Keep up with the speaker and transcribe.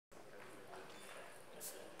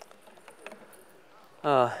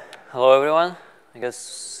Uh, Hello everyone. I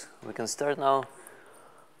guess we can start now.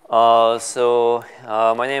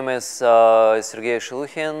 My name is Sergey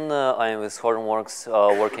Shiluhin. I am with Hortonworks,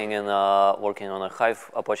 working on a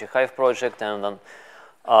Apache Hive project, and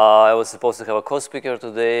I was supposed to have a co-speaker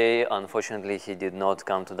today. Unfortunately, he did not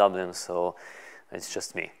come to Dublin, so it's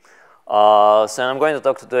just me. So I'm going to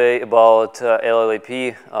talk today about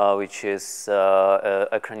LLAP, which is an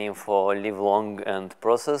acronym for Live Long and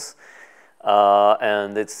Process.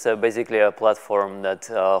 And it's basically a platform that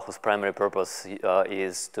whose primary purpose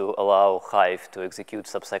is to allow Hive to execute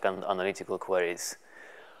sub-second analytical queries.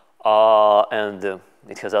 And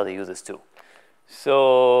it has other uses too.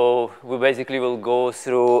 So we basically will go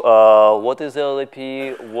through what is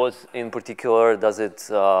LLAP, what in particular does it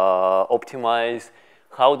optimize,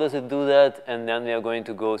 how does it do that, and then we are going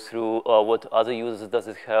to go through what other uses does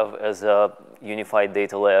it have as a unified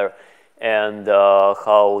data layer, and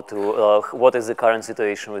what is the current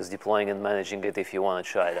situation with deploying and managing it if you want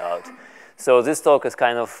to try it out. So this talk is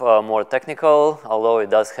kind of more technical, although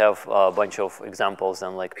it does have a bunch of examples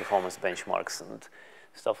and like performance benchmarks and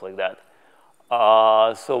stuff like that.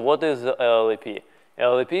 So what is LLAP?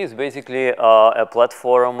 LLAP is basically a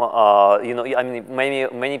platform, I mean,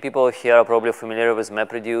 many people here are probably familiar with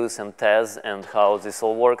MapReduce and Tez and how this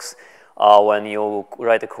all works. When you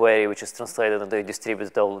write a query which is translated into a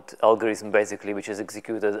distributed algorithm, basically, which is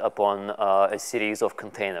executed upon a series of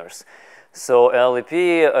containers. So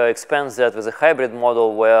LLAP expands that with a hybrid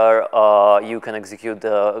model where you can execute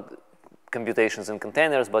computations in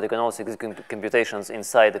containers, but you can also execute computations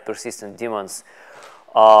inside the persistent daemons.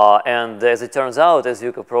 And as it turns out, as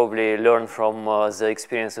you could probably learn from the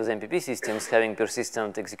experience with MPP systems, having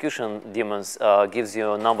persistent execution daemons gives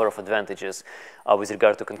you a number of advantages with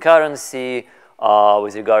regard to concurrency,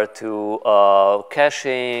 with regard to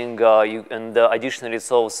caching, and additionally it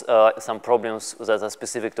solves some problems that are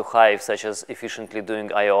specific to Hive, such as efficiently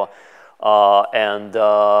doing I/O.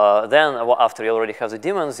 Then after you already have the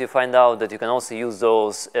daemons, you find out that you can also use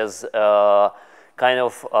those as kind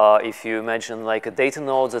of, if you imagine like a data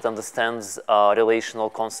node that understands relational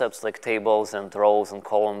concepts like tables and rows and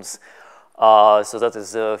columns. So that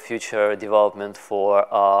is a future development for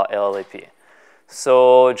LLAP.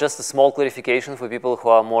 So just a small clarification for people who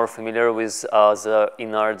are more familiar with the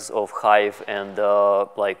innards of Hive and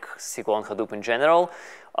like SQL and Hadoop in general.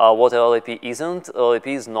 What LLAP isn't. LLAP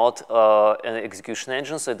is not an execution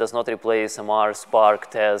engine, so it does not replace MR,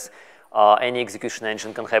 Spark, Tez. Any execution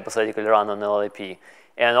engine can hypothetically run on LLAP.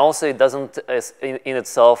 And also it doesn't in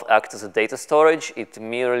itself act as a data storage. It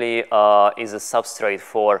merely is a substrate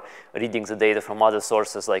for reading the data from other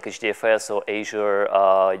sources like HDFS or Azure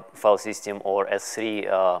file system or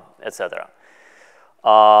S3, etc.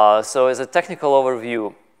 So as a technical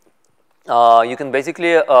overview, you can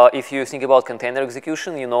basically, if you think about container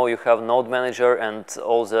execution, you know you have node manager and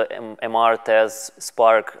all the MR, Tez,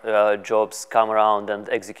 Spark jobs come around and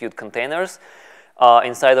execute containers.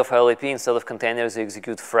 Inside of LLAP, instead of containers, you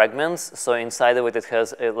execute fragments. So inside of it, it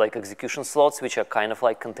has like execution slots, which are kind of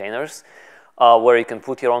like containers, where you can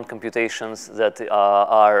put your own computations that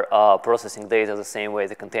are processing data the same way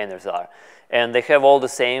the containers are. And they have all the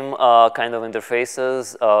same kind of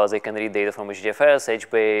interfaces. They can read data from HDFS,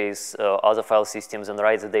 HBase, other file systems, and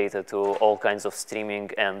write the data to all kinds of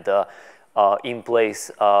streaming and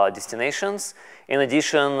in-place destinations. In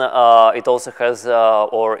addition, it also has,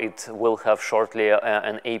 or it will have shortly,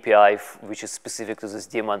 an API which is specific to this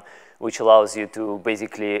daemon, which allows you to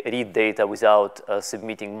basically read data without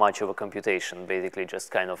submitting much of a computation, basically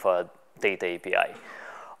just kind of a data API.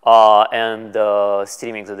 And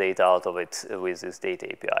streaming the data out of it with this data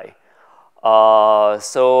API.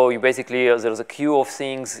 So you basically, there's a queue of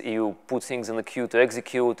things, you put things in the queue to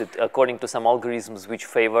execute it according to some algorithms which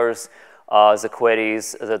favors the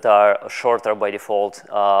queries that are shorter by default.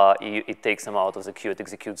 It takes them out of the queue, it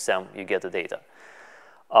executes them, you get the data.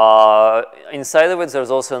 Inside of it, there's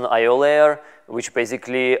also an I/O layer, which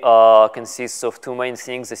basically consists of two main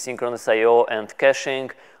things, asynchronous I/O and caching.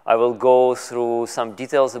 I will go through some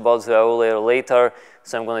details about the I/O layer later,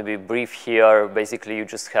 so I'm going to be brief here. Basically, you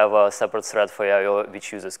just have a separate thread for I/O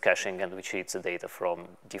which uses caching and which reads the data from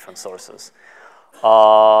different sources.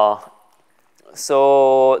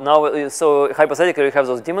 So hypothetically, we have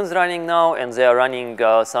those daemons running now, and they are running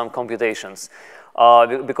some computations.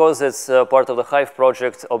 Because it's part of the Hive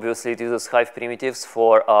project, obviously it uses Hive primitives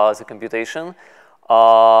for the computation.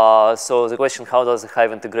 So the question, how does the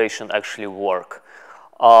Hive integration actually work?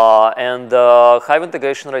 Hive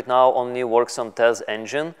integration right now only works on Tez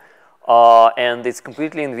engine. And it's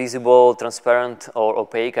completely invisible, transparent, or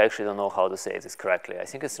opaque. I actually don't know how to say this correctly. I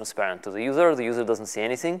think it's transparent to the user. The user doesn't see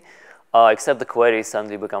anything. except the queries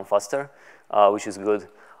suddenly become faster, which is good.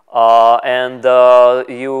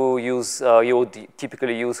 You would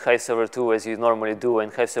typically use Hive Server 2 as you normally do,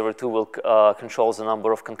 and Hive Server 2 will controls the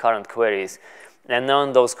number of concurrent queries. And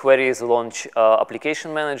then those queries launch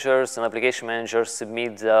application managers, and application managers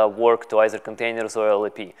submit work to either containers or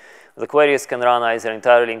LLAP. The queries can run either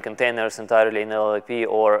entirely in containers, entirely in LLAP,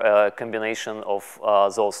 or a combination of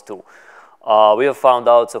those two. We have found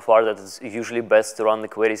out so far that it's usually best to run the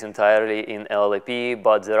queries entirely in LLAP,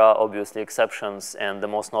 but there are obviously exceptions, and the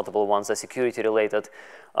most notable ones are security related.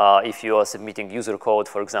 If you are submitting user code,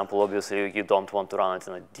 for example, obviously you don't want to run it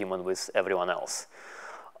in a daemon with everyone else.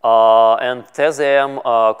 And TESM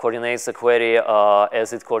coordinates the query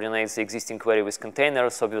as it coordinates the existing query with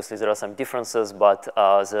containers. Obviously, there are some differences, but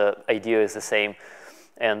the idea is the same.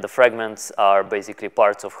 And the fragments are basically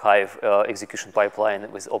parts of Hive execution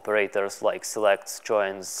pipeline with operators like selects,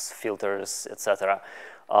 joins, filters, etc.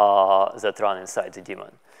 That run inside the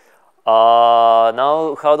daemon.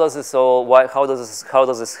 Now, how does this all? How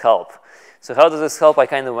does this help? So how does this help? I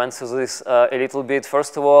kind of went through this a little bit.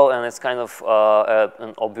 First of all, and it's kind of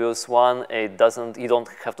an obvious one, you don't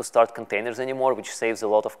have to start containers anymore, which saves a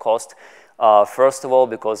lot of cost. First of all,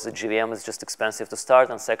 because the JVM is just expensive to start,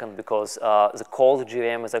 and second, because the cold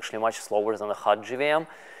JVM is actually much slower than the hot JVM.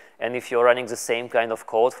 And if you're running the same kind of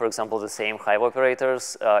code, for example, the same Hive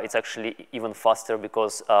operators, it's actually even faster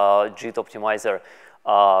because JIT optimizer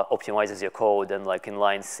optimizes your code and like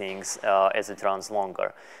inlines things as it runs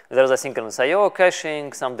longer. There's asynchronous I/O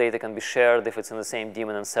caching. Some data can be shared if it's in the same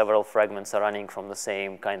daemon and several fragments are running from the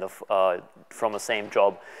same kind of from the same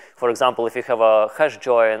job. For example, if you have a hash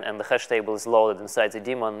join and the hash table is loaded inside the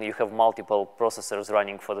daemon, you have multiple processors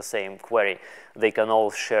running for the same query. They can all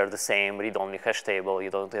share the same read-only hash table. They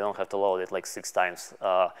don't have to load it like 6 times,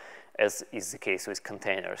 as is the case with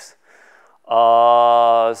containers.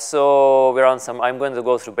 So we run some, I'm going to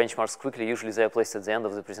go through benchmarks quickly. Usually they are placed at the end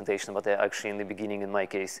of the presentation, but they're actually in the beginning in my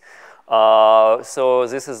case. So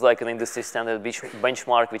this is like an industry standard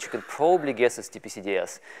benchmark, which you could probably guess is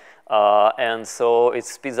TPCDS. And so it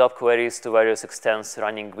speeds up queries to various extents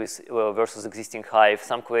running with versus existing Hive.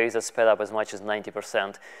 Some queries are sped up as much as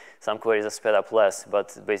 90%. Some queries are sped up less,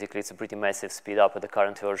 but basically it's a pretty massive speed up at the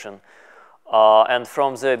current version. And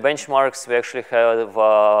from the benchmarks, we actually have,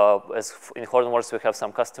 as in Hortonworks, we have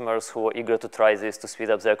some customers who are eager to try this to speed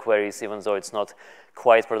up their queries, even though it's not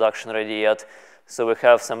quite production ready yet. So we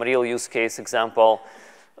have some real use case example.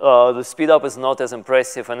 The speed up is not as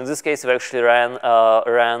impressive, and in this case, we actually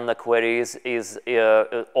ran the queries is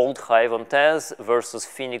old Hive on TES versus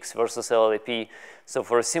Phoenix versus LLAP. So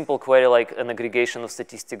for a simple query like an aggregation of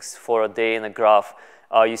statistics for a day in a graph,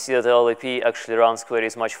 you see that LLAP actually runs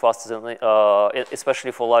queries much faster than,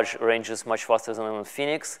 especially for large ranges, much faster than in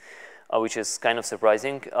Phoenix, which is kind of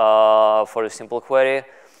surprising for a simple query.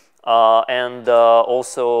 And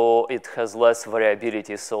also it has less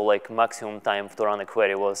variability, so like maximum time to run a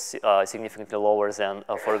query was significantly lower than,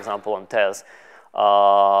 for example, on TES.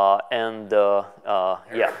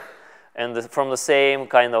 Yeah. And from the same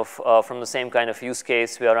kind of use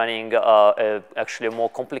case, we are running actually a more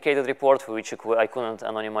complicated report for which I couldn't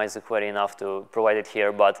anonymize the query enough to provide it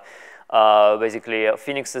here. But basically,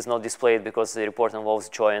 Phoenix is not displayed because the report involves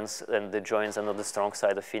joins, and the joins are not the strong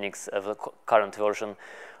side of Phoenix of the current version.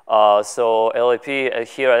 So LLAP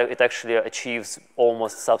here, it actually achieves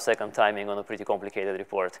almost sub-second timing on a pretty complicated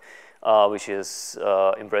report, which is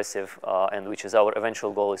impressive, and which is our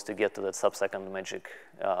eventual goal is to get to that sub-second magic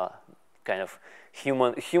kind of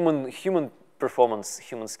human performance,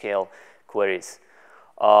 human scale queries.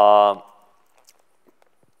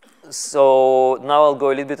 So now I'll go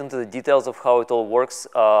a little bit into the details of how it all works.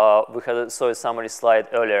 We saw a summary slide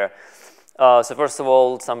earlier. So first of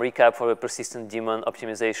all, some recap for the persistent daemon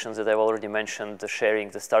optimizations that I've already mentioned, the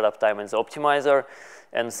sharing, the startup time, and the optimizer.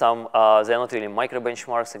 And some, they're not really micro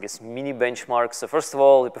benchmarks, I guess mini benchmarks. So first of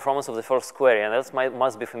all, the performance of the first query, and that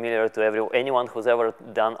must be familiar to anyone who's ever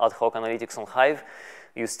done ad hoc analytics on Hive.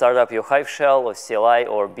 You start up your Hive shell or CLI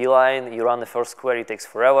or Beeline, you run the first query, it takes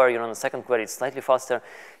forever, you run the second query, it's slightly faster,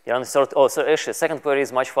 you run the third, so actually the second query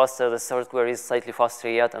is much faster, the third query is slightly faster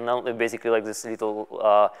yet, and now basically like this little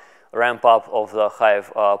ramp up of the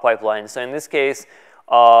Hive pipeline. So in this case,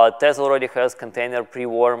 TES already has container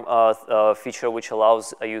pre-warm feature, which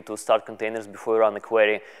allows you to start containers before you run the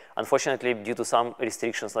query. Unfortunately, due to some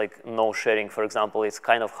restrictions like no sharing, for example, it's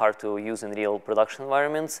kind of hard to use in real production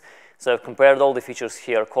environments. So I've compared all the features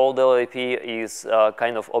here. Cold LLAP is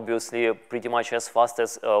kind of obviously pretty much as fast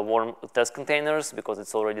as warm TES containers because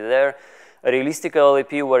it's already there. A realistic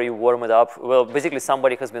LLAP where you warm it up, well, basically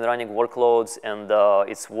somebody has been running workloads and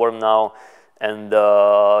it's warm now, and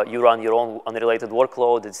you run your own unrelated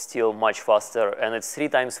workload, it's still much faster. And it's 3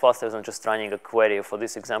 times faster than just running a query. For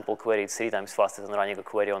this example query, it's 3 times faster than running a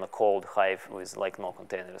query on a cold Hive with like no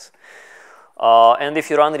containers. And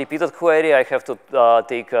if you run a repeated query, I have to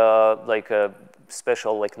take like a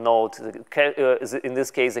special like note. In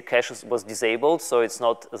this case, the cache was disabled, so it's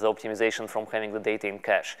not the optimization from having the data in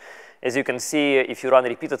cache. As you can see, if you run a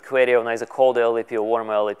repeated query on either cold LLAP or warm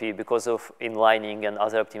LLAP, because of inlining and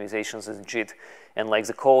other optimizations in JIT, and like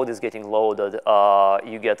the code is getting loaded,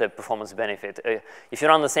 you get a performance benefit. If you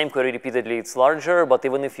run the same query repeatedly, it's larger, but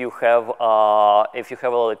even if you have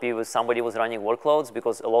LLAP with somebody who's running workloads,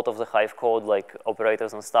 because a lot of the Hive code, like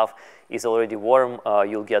operators and stuff, is already warm,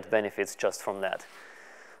 you'll get benefits just from that.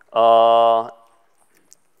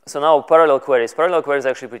 So now parallel queries. Parallel queries are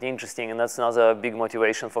actually pretty interesting, and that's another big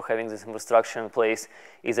motivation for having this infrastructure in place,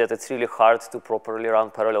 is that it's really hard to properly run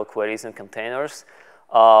parallel queries in containers.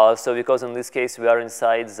 So because in this case we are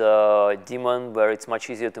inside the daemon where it's much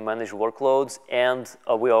easier to manage workloads, and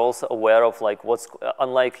we are also aware of like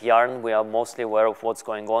unlike Yarn, we are mostly aware of what's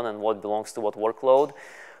going on and what belongs to what workload.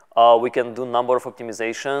 We can do a number of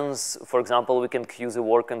optimizations. For example, we can queue the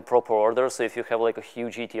work in proper order. So if you have like a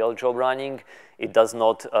huge ETL job running, it does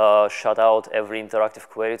not shut out every interactive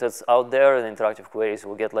query that's out there. And interactive queries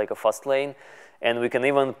will get like a fast lane. And we can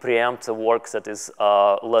even preempt the work that is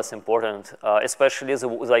less important, especially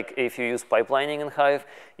like if you use pipelining in Hive,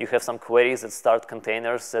 you have some queries that start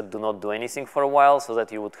containers that do not do anything for a while, so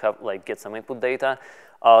that you would have like get some input data.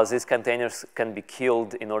 These containers can be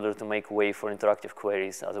killed in order to make way for interactive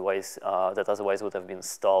queries, otherwise that otherwise would have been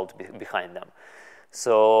stalled behind them.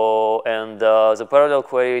 So, and the parallel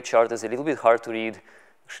query chart is a little bit hard to read.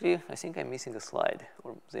 Actually, I think I'm missing a slide,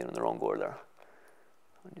 or they're in the wrong order.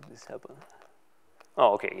 How did this happen?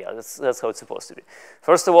 Oh, okay, yeah, that's how it's supposed to be.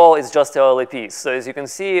 First of all, it's just LLAPs. So as you can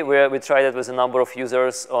see, we tried it with a number of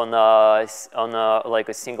users on like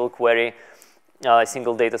a single query, a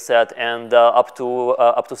single data set, and up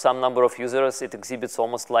to some number of users, it exhibits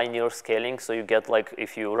almost linear scaling. So you get like,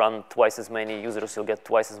 if you run twice as many users, you'll get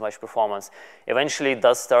twice as much performance. Eventually, it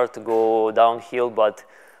does start to go downhill, but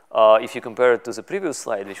if you compare it to the previous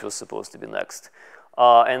slide, which was supposed to be next,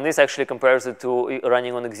 and this actually compares it to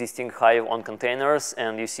running on existing Hive on containers,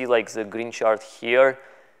 and you see like the green chart here,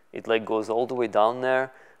 it like goes all the way down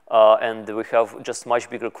there, and we have just much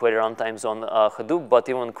bigger query runtimes on Hadoop, but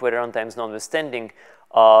even query runtimes notwithstanding,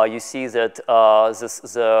 you see that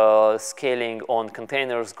the scaling on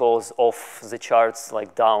containers goes off the charts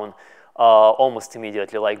like down almost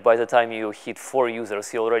immediately. Like by the time you hit 4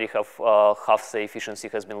 users, you already have half the efficiency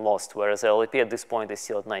has been lost, whereas LLAP at this point is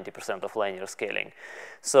still at 90% of linear scaling.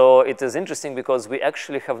 So it is interesting because we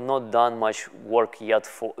actually have not done much work yet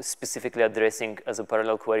for specifically addressing as a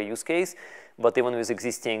parallel query use case, but even with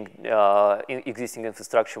existing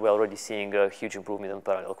infrastructure, we're already seeing a huge improvement in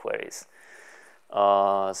parallel queries.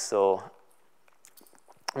 So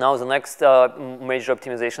now the next major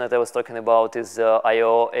optimization that I was talking about is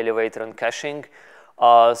I/O, elevator, and caching.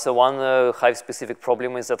 So one Hive-specific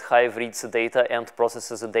problem is that Hive reads the data and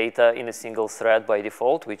processes the data in a single thread by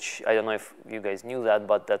default, which I don't know if you guys knew that,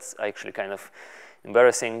 but that's actually kind of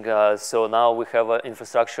embarrassing. So now we have an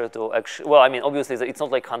infrastructure to actually, well, I mean, obviously it's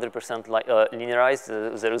not like 100% linearized.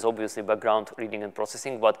 There is obviously background reading and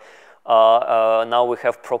processing, but now we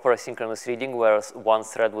have proper asynchronous reading, where one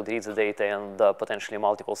thread would read the data and potentially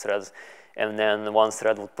multiple threads, and then one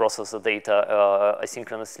thread would process the data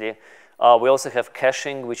asynchronously. We also have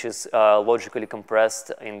caching, which is logically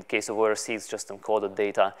compressed. In case of ORC, it's just encoded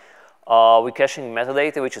data. We're caching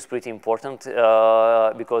metadata, which is pretty important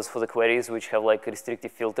because for the queries which have like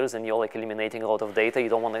restrictive filters and you're like eliminating a lot of data, you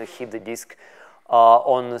don't want to hit the disk.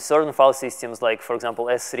 On certain file systems, like for example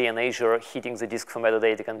S3 and Azure, hitting the disk for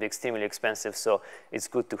metadata can be extremely expensive, so it's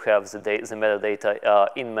good to have the metadata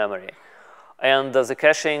in memory. And the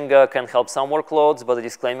caching can help some workloads, but the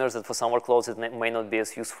disclaimer is that for some workloads it may not be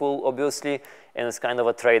as useful, obviously, and it's kind of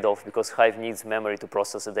a trade-off because Hive needs memory to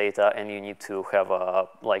process the data, and you need to have a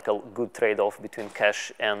good trade-off between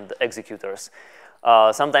cache and executors.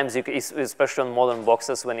 Sometimes, especially on modern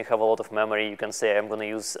boxes, when you have a lot of memory, you can say, I'm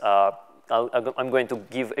going to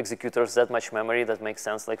give executors that much memory that makes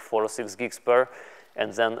sense, like 4 or 6 gigs per,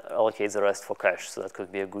 and then allocate the rest for cache. So that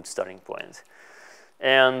could be a good starting point.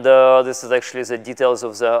 And this is actually the details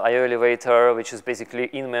of the I/O elevator, which is basically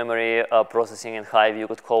in-memory processing in Hive, you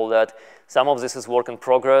could call that. Some of this is work in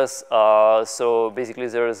progress. So basically,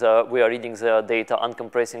 we are reading the data,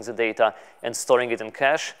 uncompressing the data, and storing it in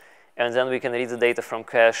cache. And then we can read the data from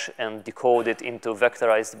cache and decode it into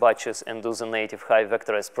vectorized batches and do the native Hive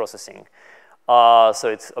vectorized processing. So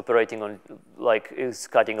it's operating on, like, it's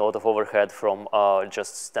cutting a lot of overhead from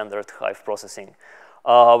just standard Hive processing.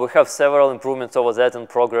 We have several improvements over that in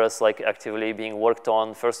progress, like actively being worked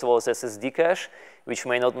on. First of all, is SSD cache, which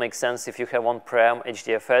may not make sense if you have on-prem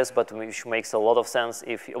HDFS, but which makes a lot of sense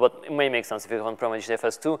if, but it may make sense if you have on-prem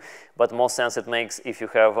HDFS too, but more sense it makes if you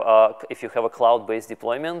have a cloud-based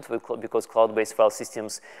deployment, because cloud-based file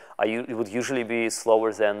systems would usually be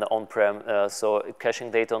slower than on-prem, so caching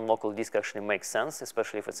data on local disk actually makes sense,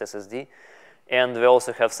 especially if it's SSD. And we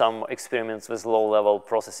also have some experiments with low-level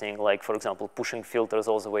processing, like, for example, pushing filters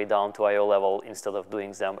all the way down to IO level instead of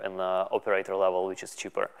doing them in operator level, which is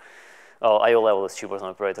cheaper. IO level is cheaper than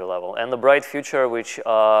operator level. And the bright future, which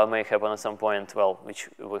may happen at some point, well, which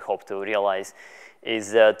we hope to realize,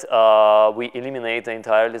 is that we eliminate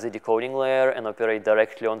entirely the decoding layer and operate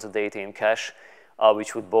directly on the data in cache,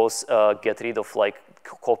 which would both get rid of, like,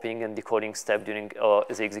 copying and decoding step during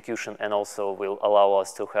the execution, and also will allow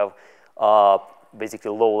us to have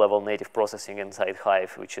basically low-level native processing inside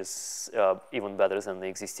Hive, which is even better than the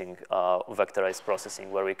existing vectorized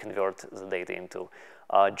processing, where we convert the data into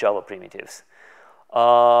Java primitives.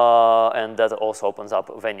 And that also opens up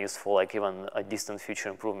venues for, like, even a distant future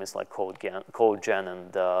improvements like code gen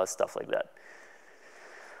and stuff like that.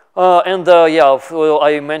 Yeah, well,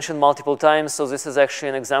 I mentioned multiple times, so this is actually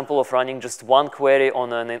an example of running just one query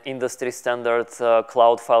on an industry standard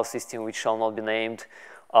cloud file system, which shall not be named.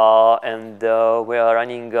 We are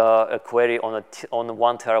running a query on a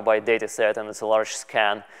 1 terabyte data set, and it's a large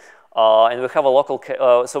scan. And we have a local,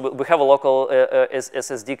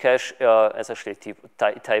 SSD cache. It's actually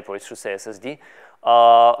a typo, it should say SSD.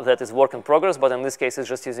 That is work in progress, but in this case, it's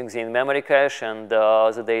just using the in-memory cache, and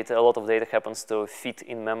the data, a lot of data happens to fit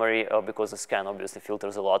in memory because the scan obviously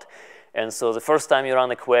filters a lot. And so the first time you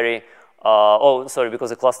run a query,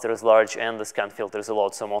 because the cluster is large and the scan filters a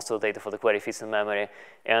lot, so most of the data for the query fits in memory.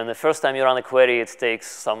 And the first time you run a query, it takes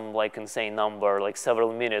some, like, insane number, like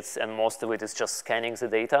several minutes, and most of it is just scanning the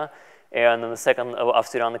data. And then the second,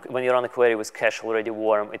 when you run a query with cache already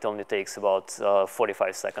warm, it only takes about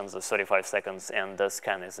 45 seconds or 35 seconds, and the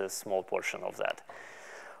scan is a small portion of that.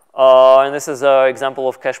 And this is an example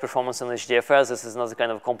of cache performance in HDFS. This is not a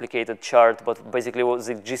kind of complicated chart, but basically what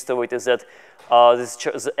the gist of it is that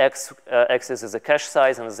the x-axis is the cache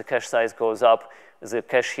size, and as the cache size goes up, the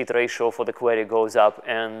cache hit ratio for the query goes up,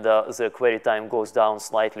 and the query time goes down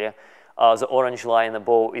slightly. The orange line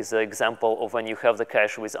above is an example of when you have the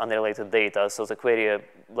cache with unrelated data. So the query,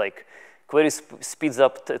 speeds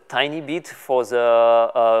up a tiny bit for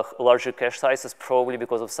the larger cache sizes, probably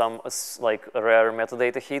because of some like rare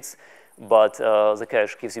metadata hits, but the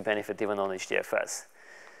cache gives you benefit even on HDFS.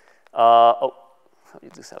 Oh, how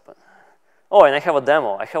did this happen? Oh, and I have a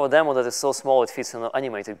demo. I have a demo that is so small it fits in an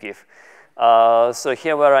animated GIF. So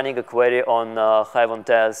here we're running a query on Hive on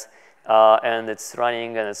Tez, and it's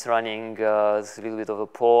running, There's a little bit of a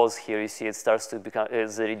pause. Here you see it starts to become,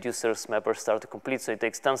 the reducers mapper start to complete, so it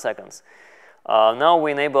takes 10 seconds. Now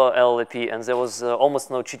we enable LLAP, and there was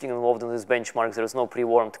almost no cheating involved in this benchmark. There is no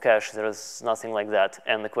pre-warmed cache. There is nothing like that,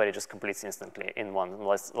 and the query just completes instantly in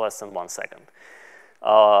less than 1 second.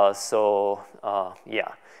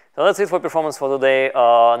 Yeah. So that's it for performance for today.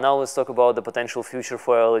 Now let's talk about the potential future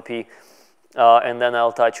for LLAP. And then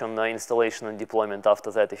I'll touch on the installation and deployment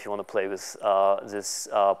after that if you want to play with this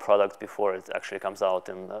product before it actually comes out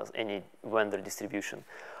in any vendor distribution.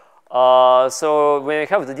 So when you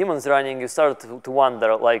have the daemons running, you start to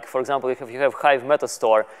wonder, like, for example, if you have Hive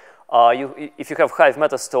Metastore, if you have Hive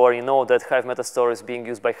Metastore, you know that Hive Metastore is being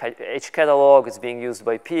used by HCatalog, it's being used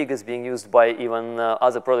by Pig, it's being used by even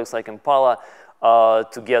other products like Impala,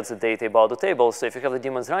 to get the data about the table. So if you have the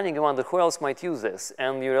daemons running, you wonder who else might use this.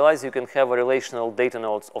 And you realize you can have a relational data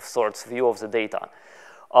nodes of sorts view of the data.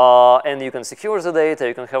 And you can secure the data.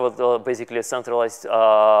 You can have basically a centralized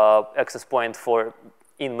access point for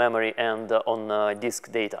in-memory and on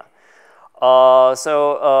disk data.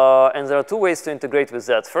 And there are two ways to integrate with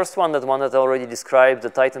that. First one, that I already described, the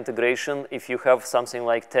tight integration. If you have something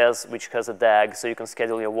like Tez, which has a DAG, so you can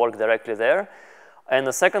schedule your work directly there. And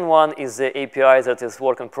the second one is the API that is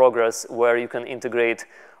work in progress, where you can integrate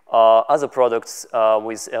other products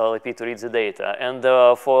with LLAP to read the data. And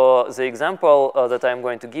for the example that I'm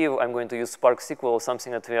going to give, I'm going to use Spark SQL,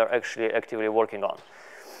 something that we are actually actively working on.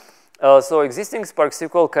 So existing Spark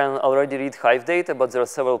SQL can already read Hive data, but there are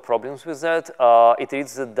several problems with that. It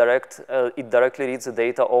directly reads the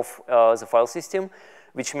data of the file system,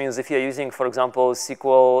 which means if you're using, for example,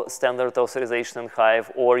 SQL standard authorization in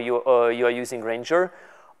Hive, or you are using Ranger,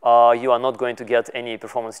 you are not going to get any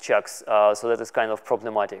performance checks. So that is kind of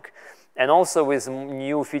problematic. And also with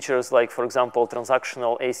new features like, for example,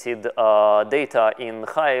 transactional ACID data in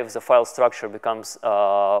Hive, the file structure becomes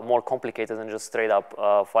more complicated than just straight up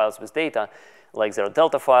files with data. Like there are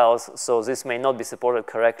delta files, so this may not be supported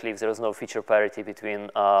correctly if there is no feature parity between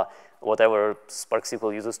whatever Spark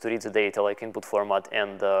SQL uses to read the data, like input format,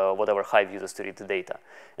 and whatever Hive uses to read the data.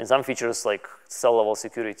 And some features like cell-level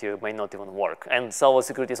security may not even work. And cell-level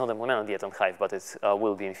security is not implemented yet on Hive, but it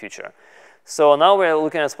will be in future. So now we're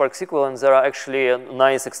looking at Spark SQL, and there are actually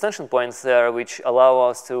nice extension points there which allow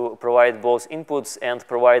us to provide both inputs and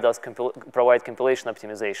provide compilation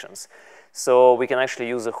optimizations. So we can actually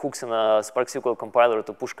use the hooks in a Spark SQL compiler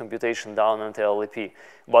to push computation down into LLAP.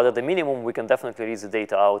 But at the minimum, we can definitely read the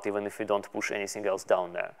data out even if we don't push anything else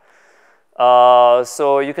down there.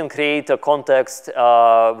 So you can create a context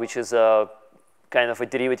which is a kind of a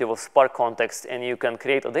derivative of Spark context, and you can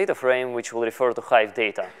create a data frame which will refer to Hive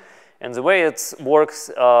data. And the way it works,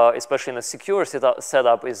 especially in a secure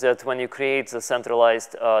setup, is that when you create the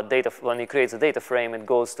centralized when you create the data frame, it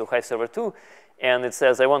goes to Hive server 2, and it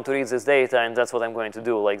says, I want to read this data, and that's what I'm going to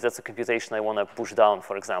do. Like, that's a computation I want to push down,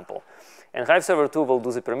 for example. And Hive server 2 will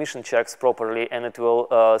do the permission checks properly, and it will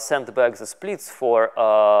send back the splits for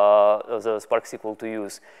the Spark SQL to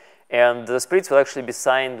use. And the splits will actually be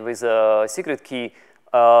signed with a secret key,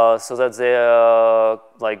 so that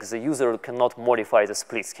the user cannot modify the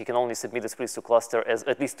splits. He can only submit the splits to cluster,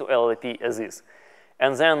 at least to LLAP as is.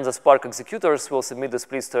 And then the Spark executors will submit the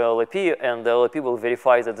splits to LLAP, and the LLAP will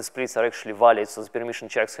verify that the splits are actually valid, so the permission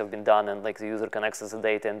checks have been done, and like the user can access the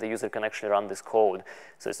data, and the user can actually run this code.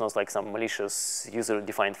 So it's not like some malicious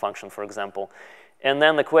user-defined function, for example. And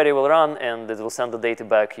then the query will run, and it will send the data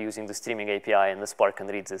back using the streaming API, and the Spark can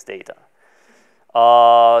read this data.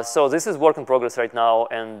 So this is work in progress right now,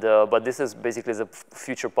 and but this is basically the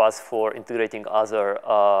future path for integrating other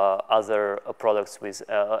products with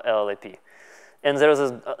LLAP. And there is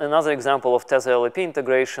another example of Tez LLAP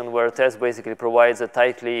integration where Tez basically provides a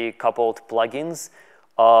tightly coupled plugins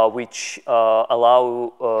which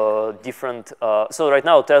allow different. So right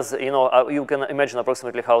now, Tez, you can imagine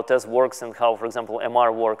approximately how Tez works and how, for example,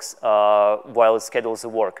 MR works while it schedules the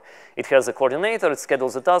work. It has a coordinator, it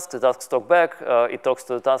schedules the tasks talk back, it talks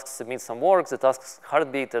to the tasks, submits some work, the tasks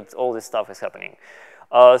heartbeat, and all this stuff is happening.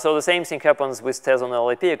 So the same thing happens with Tez on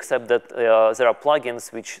LLAP, except that there are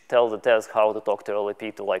plugins which tell the Tez how to talk to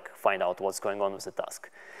LLAP to like find out what's going on with the task.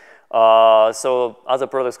 So other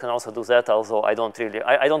products can also do that, although I don't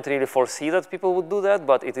really foresee that people would do that,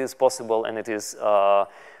 but it is possible, and it is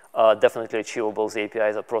definitely achievable. The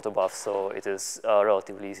APIs are protobuf, so it is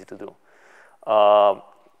relatively easy to do.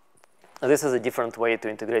 This is a different way to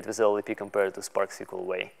integrate with LLAP compared to Spark SQL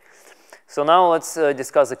way. So now let's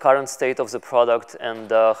discuss the current state of the product and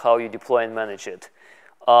how you deploy and manage it.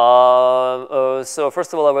 So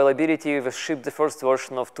first of all, availability. We've shipped the first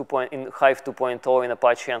version of Hive 2.0 in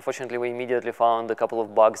Apache. Unfortunately, we immediately found a couple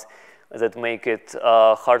of bugs that make it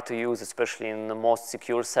hard to use, especially in the most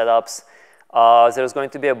secure setups. There's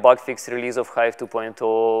going to be a bug fix release of Hive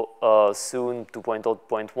 2.0 soon,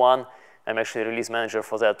 2.0.1. I'm actually a release manager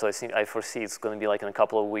for that, so I foresee it's going to be like in a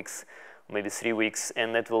couple of weeks, maybe 3 weeks,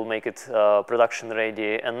 and that will make it production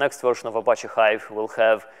ready. And next version of Apache Hive will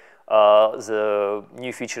have the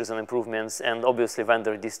new features and improvements, and obviously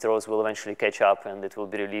vendor distros will eventually catch up, and it will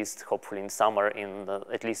be released hopefully in summer in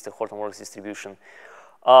at least the Hortonworks distribution.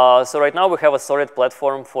 So right now we have a solid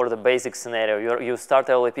platform for the basic scenario. You start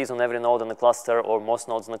LLAPs on every node in the cluster, or most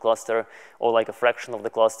nodes in the cluster, or like a fraction of the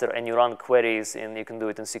cluster, and you run queries, and you can do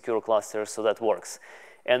it in secure clusters, so that works.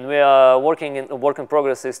 And we are work in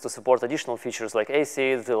progress is to support additional features like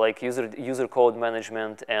ACID, like user code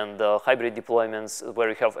management, and hybrid deployments where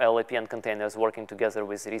we have LLAP and containers working together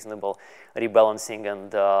with reasonable rebalancing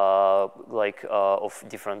and of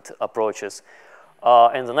different approaches.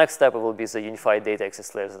 And the next step will be the unified data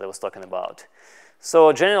access layers that I was talking about.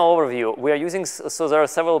 So general overview, we are using, so there are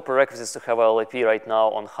several prerequisites to have LLAP right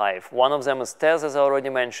now on Hive. One of them is Tez, as I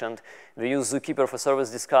already mentioned. We use Zookeeper for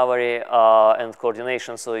service discovery and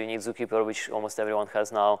coordination, so you need Zookeeper, which almost everyone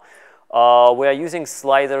has now. We are using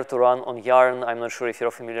Slider to run on Yarn. I'm not sure if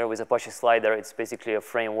you're familiar with Apache Slider. It's basically a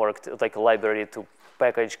framework, like a library to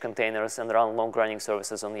package containers and run long-running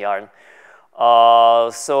services on Yarn.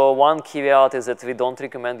 So one caveat is that we don't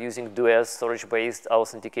recommend using DoS storage-based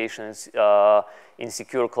authentication in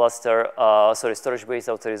secure cluster, storage-based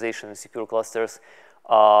authorization in secure clusters,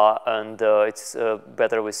 and it's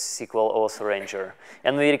better with SQL Auth Ranger.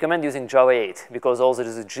 And we recommend using Java 8 because all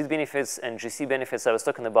the JIT benefits and GC benefits I was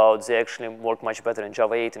talking about, they actually work much better in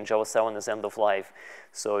Java 8, and Java 7 is end of life,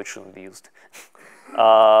 so it shouldn't be used.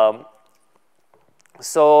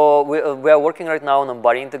 So we are working right now on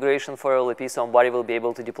Embody integration for LLAP, so Embody will be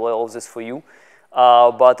able to deploy all of this for you.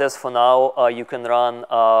 But as for now, you can run,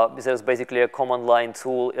 there's basically a command line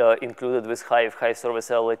tool included with Hive service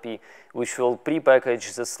LLAP, which will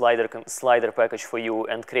pre-package the slider package for you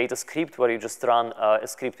and create a script where you just run a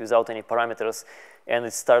script without any parameters, and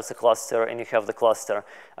it starts a cluster, and you have the cluster.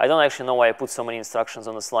 I don't actually know why I put so many instructions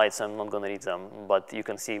on the slide, so I'm not going to read them. But you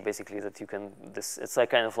can see basically that you can, it's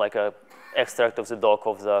like kind of like a extract of the doc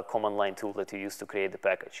of the command line tool that you use to create the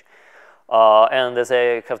package. And as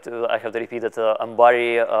I have to repeat that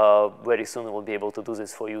Embody very soon will be able to do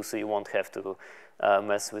this for you, so you won't have to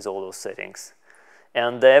mess with all those settings.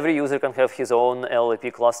 And every user can have his own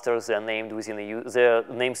LLAP clusters. They're named within they're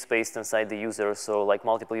namespaced inside the user, so like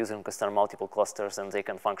multiple users can start multiple clusters, and they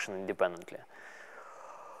can function independently.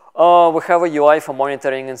 We have a UI for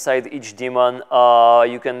monitoring inside each daemon.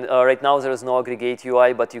 You can right now there is no aggregate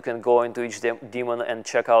UI, but you can go into each daemon and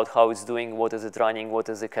check out how it's doing, what is it running, what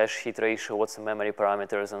is the cache hit ratio, what's the memory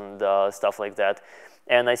parameters, and stuff like that.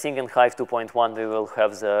 And I think in Hive 2.1 we will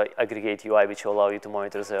have the aggregate UI, which will allow you to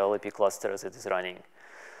monitor the LLAP cluster as it is running.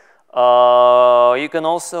 You can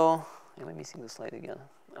also, am I missing the slide again?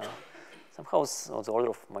 Somehow the order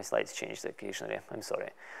of my slides changed occasionally. I'm sorry.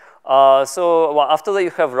 So after that you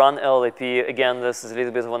have run LLAP, again, this is a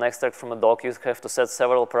little bit of an extract from a doc. You have to set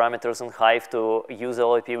several parameters in Hive to use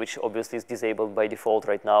LLAP, which obviously is disabled by default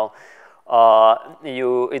right now.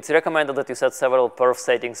 It's recommended that you set several perf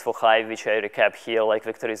settings for Hive, which I recap here, like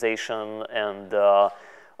vectorization and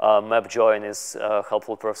map join is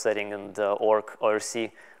helpful perf setting, and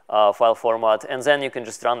ORC file format. And then you can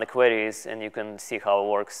just run the queries, and you can see how it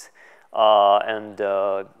works and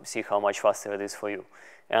see how much faster it is for you.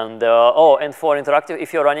 And and for interactive,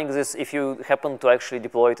 if you're running this, if you happen to actually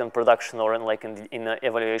deploy it in production or in an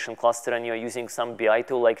evaluation cluster, and you're using some BI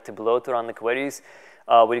tool like Tableau to run the queries,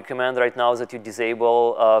 we recommend right now that you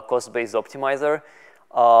disable cost-based optimizer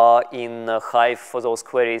in Hive for those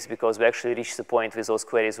queries, because we actually reach the point with those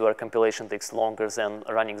queries where compilation takes longer than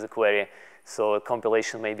running the query. So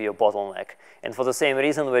compilation may be a bottleneck. And for the same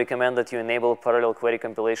reason, we recommend that you enable parallel query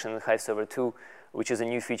compilation in Hive Server 2, which is a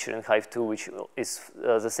new feature in Hive 2, which is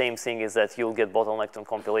the same thing, is that you'll get bottlenecked on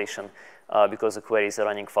compilation because the queries are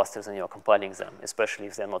running faster than you're compiling them, especially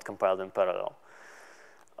if they're not compiled in parallel.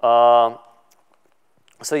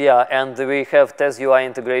 So yeah, and we have Test UI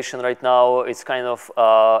integration right now. It's kind of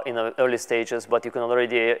in the early stages, but you can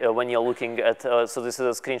already, when you're looking at, so this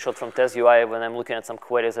is a screenshot from Test UI when I'm looking at some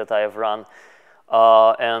queries that I have run.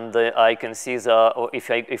 And I can see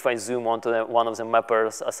if I zoom onto one of the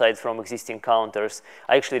mappers, aside from existing counters,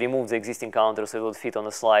 I actually removed the existing counters so it would fit on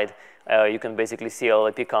the slide. You can basically see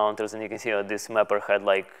LLAP counters, and you can see that this mapper had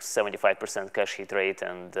like 75% cache hit rate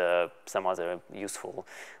and some other useful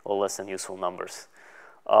or less than useful numbers.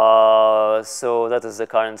 So that is the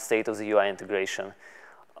current state of the UI integration.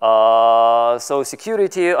 So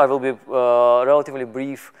security, I will be relatively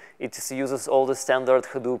brief. It uses all the standard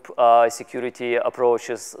Hadoop security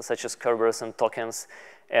approaches, such as Kerberos and tokens.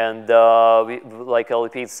 And like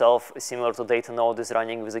LLAP itself, similar to Datanode, is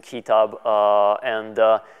running with a key tab.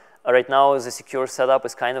 Right now, the secure setup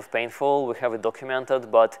is kind of painful. We have it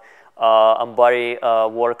documented, but Embody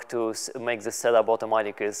work to make the setup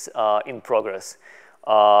automatic is in progress.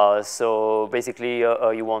 So basically,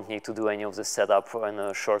 you won't need to do any of this setup in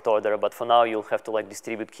a short order, but for now, you'll have to like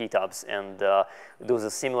distribute key tabs and do the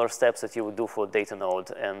similar steps that you would do for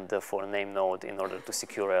Datanode and for name node in order to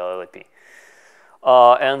secure LLAP.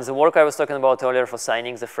 And the work I was talking about earlier for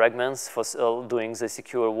signing the fragments, for doing the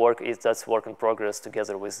secure work, that's work in progress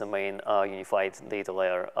together with the main unified data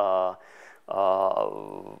layer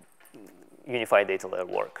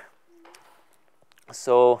work.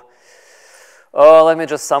 So let me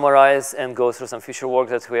just summarize and go through some future work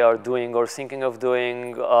that we are doing or thinking of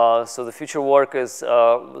doing. So the future work is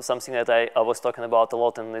something that I was talking about a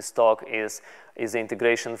lot in this talk is the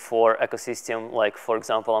integration for ecosystem, like, for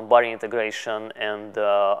example, Embody integration and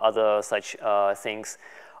other such things.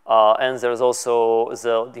 And there's also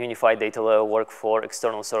the unified data layer work for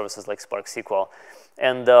external services like Spark SQL.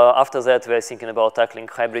 And after that, we're thinking about tackling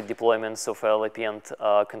hybrid deployments of LLAP and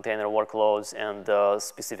container workloads and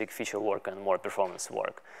specific feature work and more performance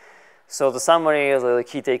work. So the summary, the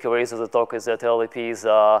key takeaways of the talk is that LLAP is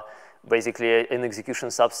basically an execution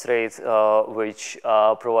substrate which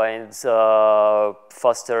provides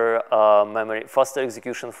faster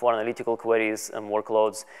execution for analytical queries and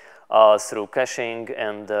workloads through caching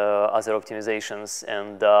and other optimizations.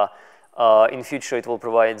 And in future, it will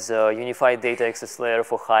provide the unified data access layer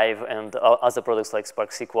for Hive and other products like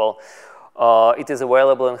Spark SQL. It is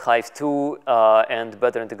available in Hive 2, and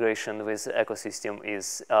better integration with ecosystem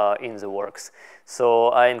is in the works. So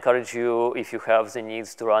I encourage you, if you have the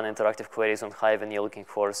needs to run interactive queries on Hive and you're looking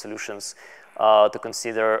for solutions, to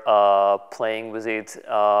consider playing with it.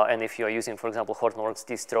 And if you're using, for example, Hortonworks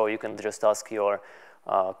distro, you can just ask your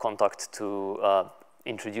contact to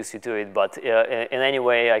introduce you to it. But in any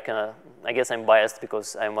way, I guess I'm biased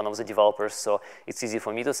because I'm one of the developers, so it's easy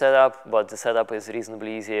for me to set up, but the setup is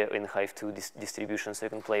reasonably easy in Hive 2 distribution, so you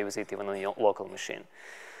can play with it even on your local machine.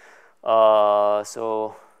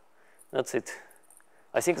 So that's it.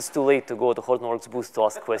 I think it's too late to go to Hortonworks booth to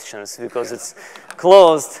ask questions because it's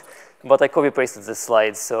closed, but I copy-pasted the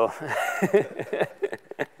slides, so.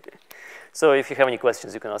 So if you have any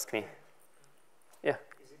questions, you can ask me. Yeah?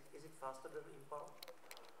 Is it faster than Impala?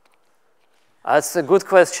 That's a good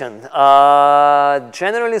question.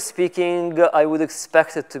 Generally speaking, I would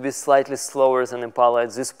expect it to be slightly slower than Impala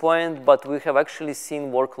at this point, but we have actually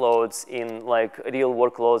seen workloads in like real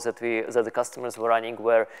workloads that the customers were running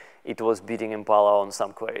where it was beating Impala on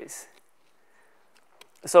some queries.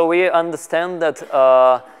 So we understand that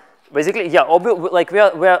basically, yeah, like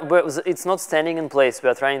it's not standing in place. We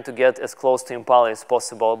are trying to get as close to Impala as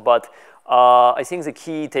possible, but I think the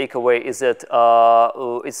key takeaway is that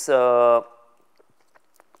it's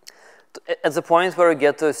at the point where you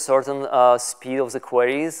get to a certain speed of the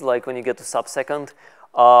queries, like when you get to sub-second,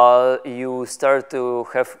 you start to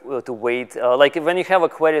have to wait. Like when you have a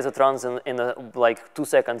query that runs in like 2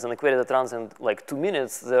 seconds and a query that runs in like 2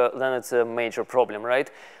 minutes, then it's a major problem,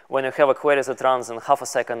 right? When you have a query that runs in half a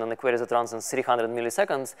second and a query that runs in 300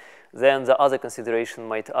 milliseconds, then the other consideration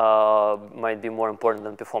might be more important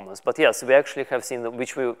than performance. But yes, we actually have seen,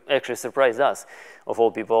 which will actually surprised us, of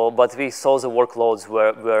all people, but we saw the workloads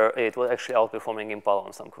where it was actually outperforming Impala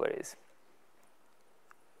on some queries.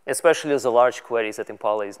 Especially the large queries that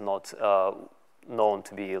Impala is not known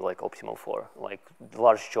to be like optimal for, like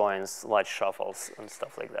large joins, large shuffles, and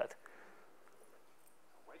stuff like that.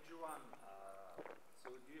 Why G1? So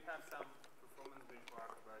do you have some performance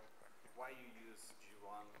benchmark about why you use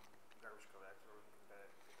G1 garbage collector compared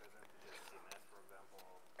to just CMS, for example?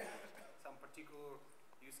 Some particular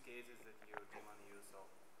use cases that you demand use of,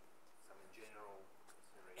 some in general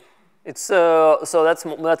consideration? It's so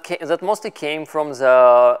that mostly came from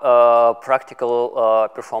the practical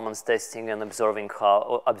performance testing and observing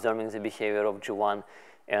the behavior of G1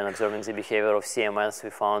 and observing the behavior of CMS. We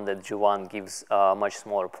found that G1 gives much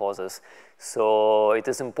smaller pauses. So it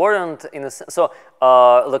is important in a sense. So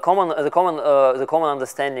the common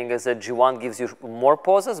understanding is that G1 gives you more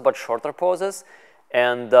pauses but shorter pauses.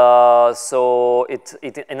 And so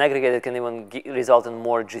in aggregate, it can even result in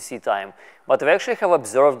more GC time. But we actually have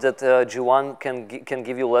observed that G1 can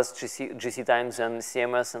give you less GC times than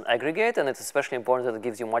CMS in aggregate, and it's especially important that it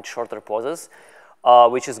gives you much shorter pauses,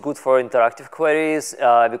 which is good for interactive queries,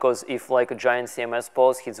 because if like a giant CMS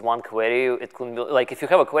pause hits one query, it could be, like if you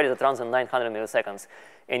have a query that runs in 900 milliseconds,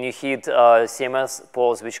 and you hit CMS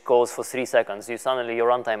pause which goes for 3 seconds, suddenly your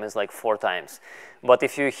runtime is like 4 times. But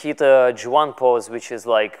if you hit a G1 pause, which is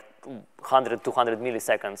like 100, 200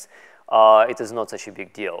 milliseconds, it is not such a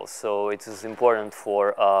big deal. So it is important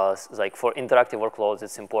for, like for interactive workloads,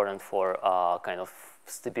 it's important for kind of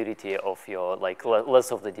stability of your, like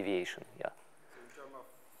less of the deviation, yeah. So in terms of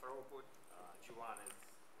throughput, G1 is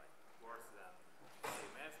like worse than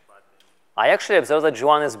CMS, but I actually observed that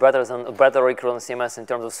G1 is better or equal than CMS in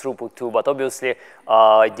terms of throughput too, but obviously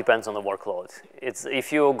it depends on the workload.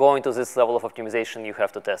 If you go into this level of optimization, you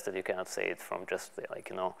have to test it. You cannot say it from just like,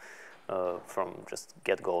 you know, from just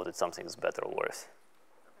get-go that something is better or worse.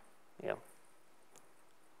 Yeah.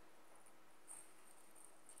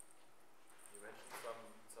 You mentioned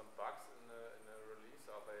some bugs in the release.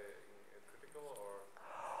 Are they critical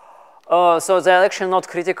or? So they're actually not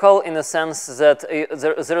critical in the sense that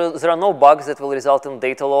there are no bugs that will result in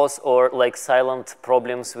data loss or like silent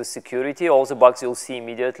problems with security. All the bugs you'll see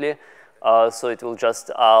immediately. So it will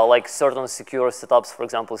just, like certain secure setups, for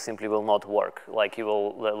example, simply will not work. Like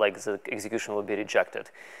the execution will be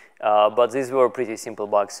rejected. But these were pretty simple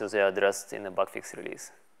bugs, so they are addressed in the bug fix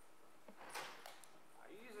release. are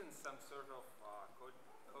you using some sort of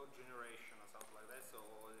code generation or something like that,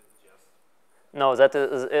 or is it just? No, that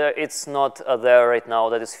is, it's not there right now.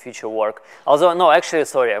 That is future work. Although, no, actually,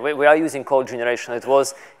 sorry, we are using code generation. It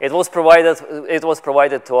was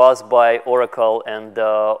provided to us by Oracle and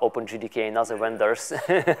OpenJDK and other vendors.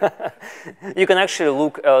 You can actually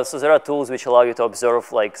look. So there are tools which allow you to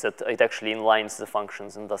observe like that it actually inlines the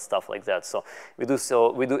functions and does stuff like that. So we do,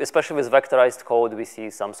 especially with vectorized code, we see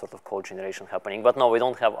some sort of code generation happening. But no, we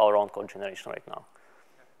don't have our own code generation right now.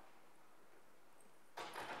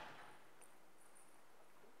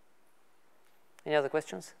 Any other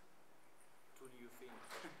questions? Two new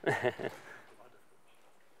things.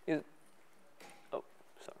 Oh,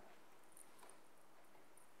 sorry.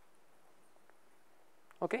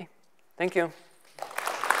 Okay, thank you.